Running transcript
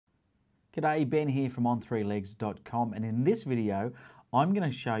G'day, Ben here from on3legs.com, and in this video I'm going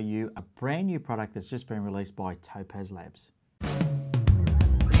to show you a brand new product that's just been released by Topaz Labs.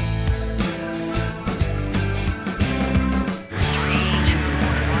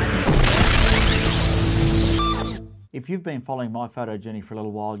 If you've been following my photo journey for a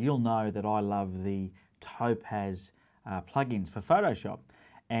little while, you'll know that I love the Topaz plugins for Photoshop.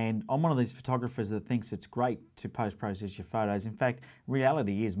 And I'm one of these photographers that thinks it's great to post-process your photos. In fact,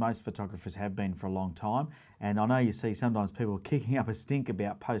 reality is most photographers have been for a long time. And I know you see sometimes people kicking up a stink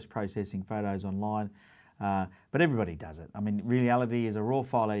about post-processing photos online, but everybody does it. I mean, reality is a raw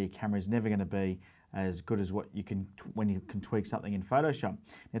file out of your camera is never going to be as good as what you can when you can tweak something in Photoshop.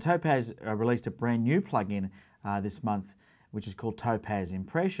 Now, Topaz released a brand new plugin this month, which is called Topaz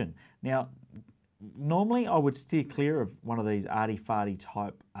Impression. Now, normally I would steer clear of one of these arty-farty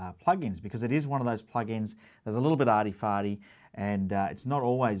type plugins because it is one of those plugins that's a little bit arty-farty, and it's not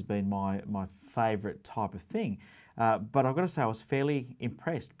always been my favourite type of thing. But I've got to say I was fairly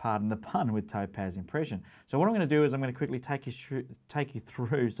impressed, pardon the pun, with Topaz Impression. So what I'm going to do is I'm going to quickly take you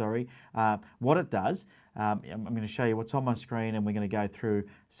through what it does. I'm going to show you what's on my screen, and we're going to go through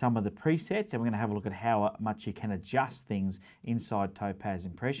some of the presets, and we're going to have a look at how much you can adjust things inside Topaz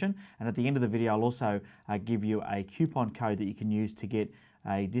Impression. And at the end of the video I'll also give you a coupon code that you can use to get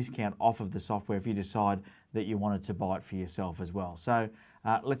a discount off of the software if you decide that you wanted to buy it for yourself as well. So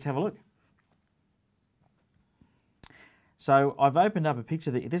let's have a look. So I've opened up a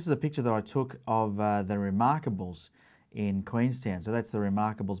picture. This is a picture that I took of the Remarkables in Queenstown. So that's the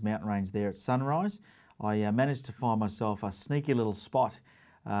Remarkables mountain range there at sunrise. I managed to find myself a sneaky little spot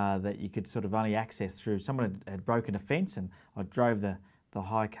that you could sort of only access through. Someone had broken a fence, and I drove the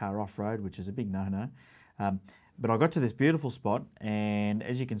high car off-road, which is a big no-no. But I got to this beautiful spot, and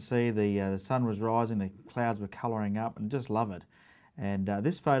as you can see, the sun was rising, the clouds were colouring up, and just love it. And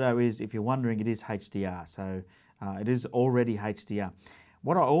this photo is, if you're wondering, it is HDR. So it is already HDR.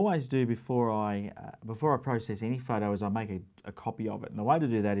 What I always do before I process any photo is I make a copy of it. And the way to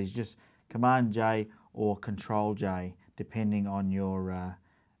do that is just Command J or Control J, depending on your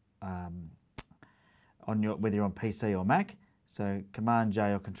whether you're on PC or Mac. So Command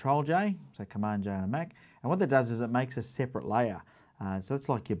J or Control J. So Command J on a Mac. And what that does is it makes a separate layer. So it's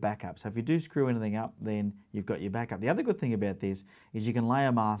like your backup. So if you do screw anything up, then you've got your backup. The other good thing about this is you can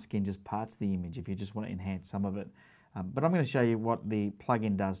layer mask in just parts of the image if you just want to enhance some of it. But I'm going to show you what the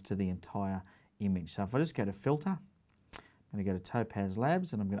plugin does to the entire image. So if I just go to Filter, I'm going to go to Topaz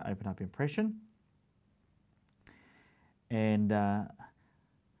Labs, and I'm going to open up Impression. And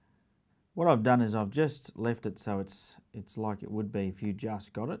what I've done is I've just left it so it's like it would be if you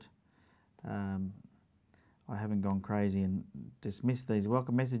just got it. I haven't gone crazy and dismissed these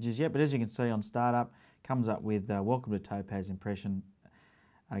welcome messages yet, but as you can see on startup, comes up with welcome to Topaz Impression,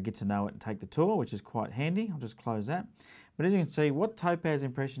 get to know it and take the tour, which is quite handy. I'll just close that. But as you can see, what Topaz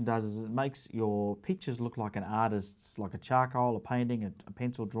Impression does is it makes your pictures look like an artist's, like a charcoal, a painting, a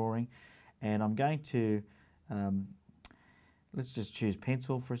pencil drawing. And I'm going to, let's just choose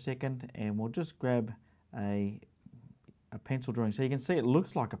pencil for a second, and we'll just grab a pencil drawing. So you can see it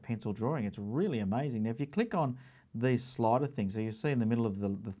looks like a pencil drawing. It's really amazing. Now if you click on these slider things, so you see in the middle of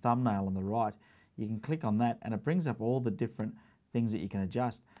the thumbnail on the right, you can click on that and it brings up all the different things that you can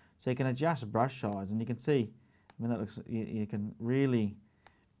adjust. So you can adjust brush size, and you can see, I mean, that looks, you can really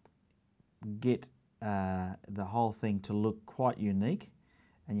get the whole thing to look quite unique,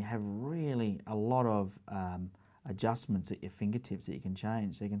 and you have really a lot of adjustments at your fingertips that you can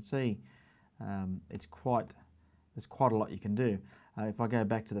change. So you can see there's quite a lot you can do. If I go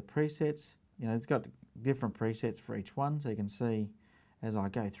back to the presets, you know, it's got different presets for each one, so you can see as I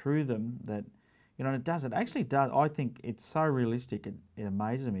go through them that, you know, it actually does, I think it's so realistic, it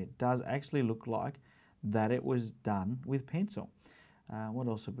amazes me. It does actually look like that it was done with pencil. What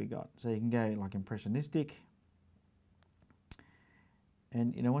else have we got? So you can go like impressionistic,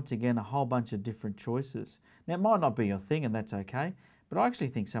 and, you know, once again, a whole bunch of different choices. Now, it might not be your thing, and that's okay. But I actually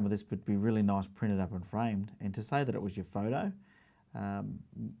think some of this would be really nice printed up and framed. And to say that it was your photo,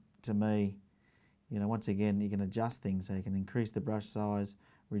 to me, you know, once again, you can adjust things. So you can increase the brush size,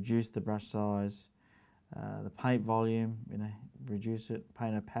 reduce the brush size, the paint volume, you know, reduce it,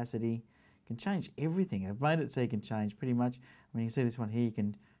 paint opacity. You can change everything. I've made it so you can change pretty much. I mean, you can see this one here, you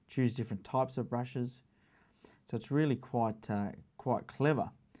can choose different types of brushes. So it's really quite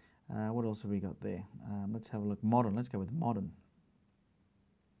clever. What else have we got there? Let's have a look. Modern. Let's go with modern.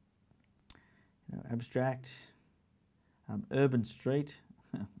 Abstract, urban street.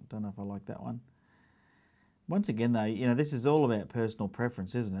 Don't know if I like that one. Once again though, you know, this is all about personal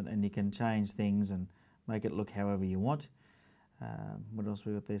preference, isn't it? And you can change things and make it look however you want. What else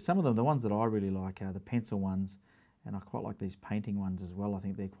we got there? Some of them, the ones that I really like are the pencil ones, and I quite like these painting ones as well. I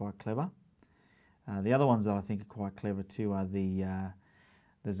think they're quite clever. The other ones that I think are quite clever too are the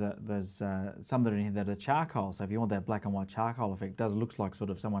there's some that are in here that are charcoal. So if you want that black and white charcoal effect, it does looks like sort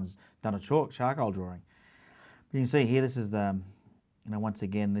of someone's done a charcoal drawing. But you can see here, this is the, you know, once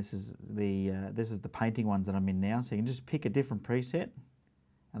again, this is the painting ones that I'm in now. So you can just pick a different preset,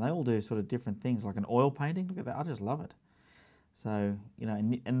 and they all do sort of different things, like an oil painting. Look at that, I just love it. So, you know,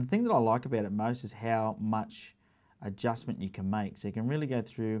 and the thing that I like about it most is how much adjustment you can make. So you can really go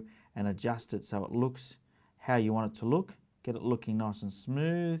through and adjust it so it looks how you want it to look. Get it looking nice and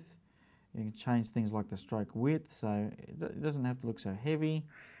smooth. You can change things like the stroke width, so it doesn't have to look so heavy.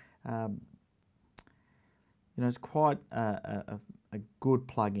 You know, it's quite a good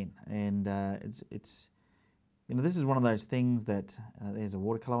plug-in, and it's you know, this is one of those things that there's a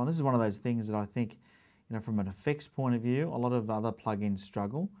watercolor one. This is one of those things that I think, you know, from an effects point of view, a lot of other plugins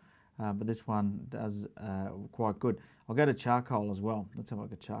struggle, but this one does quite good. I'll go to charcoal as well. Let's have a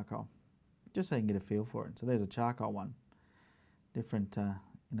look at charcoal, just so you can get a feel for it. So there's a charcoal one. Different,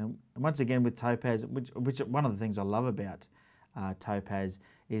 you know, once again with Topaz, which one of the things I love about Topaz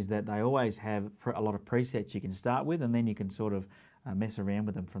is that they always have a lot of presets you can start with, and then you can sort of mess around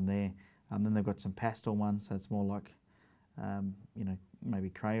with them from there. Then they've got some pastel ones, so it's more like, you know, maybe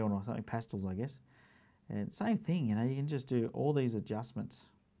crayon or something, pastels, I guess. And same thing, you know, you can just do all these adjustments.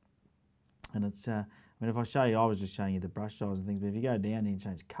 And it's, I mean, if I show you, I was just showing you the brush size and things, but if you go down, you can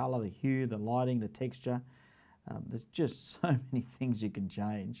change colour, the hue, the lighting, the texture. There's just so many things you can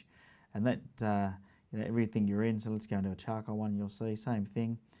change, and that you know, everything you're in. So let's go into a charcoal one. You'll see same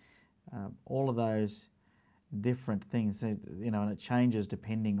thing. All of those different things, you know, and it changes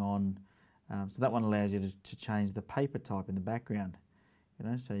depending on. So that one allows you to change the paper type in the background. You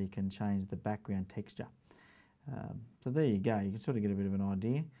know, so you can change the background texture. So there you go. You can sort of get a bit of an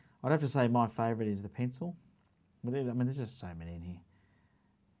idea. I'd have to say my favourite is the pencil. But I mean, there's just so many in here.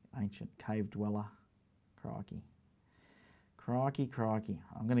 Ancient Cave Dweller. Crikey. Crikey, crikey.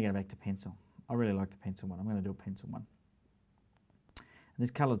 I'm going to go back to pencil. I really like the pencil one. I'm going to do a pencil one. And this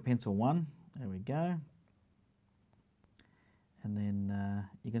coloured pencil one, there we go. And then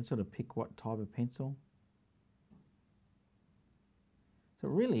you can sort of pick what type of pencil. So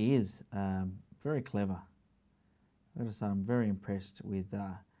it really is very clever. I've got to say I'm very impressed with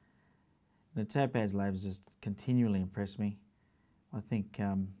the Topaz Labs. Just continually impress me. I think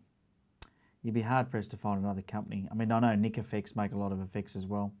you'd be hard-pressed to find another company. I mean, I know Nick Effects make a lot of effects as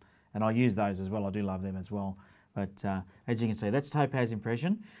well, and I use those as well. I do love them as well. But as you can see, that's Topaz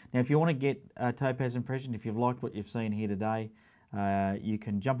Impression. Now, if you want to get Topaz Impression, if you've liked what you've seen here today, you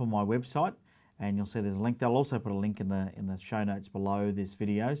can jump on my website, and you'll see there's a link. They'll also put a link in the show notes below this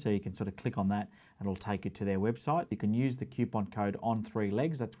video, so you can sort of click on that, and it'll take you to their website. You can use the coupon code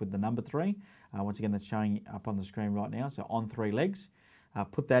ON3LEGS. That's with the number 3. Once again, that's showing up on the screen right now. So ON3LEGS.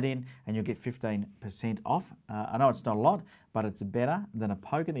 Put that in and you'll get 15% off. I know it's not a lot, but it's better than a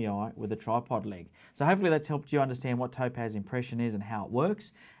poke in the eye with a tripod leg. So hopefully that's helped you understand what Topaz Impression is and how it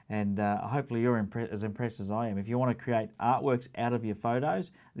works. And hopefully you're as impressed as I am. If you want to create artworks out of your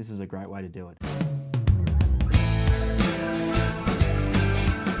photos, this is a great way to do it.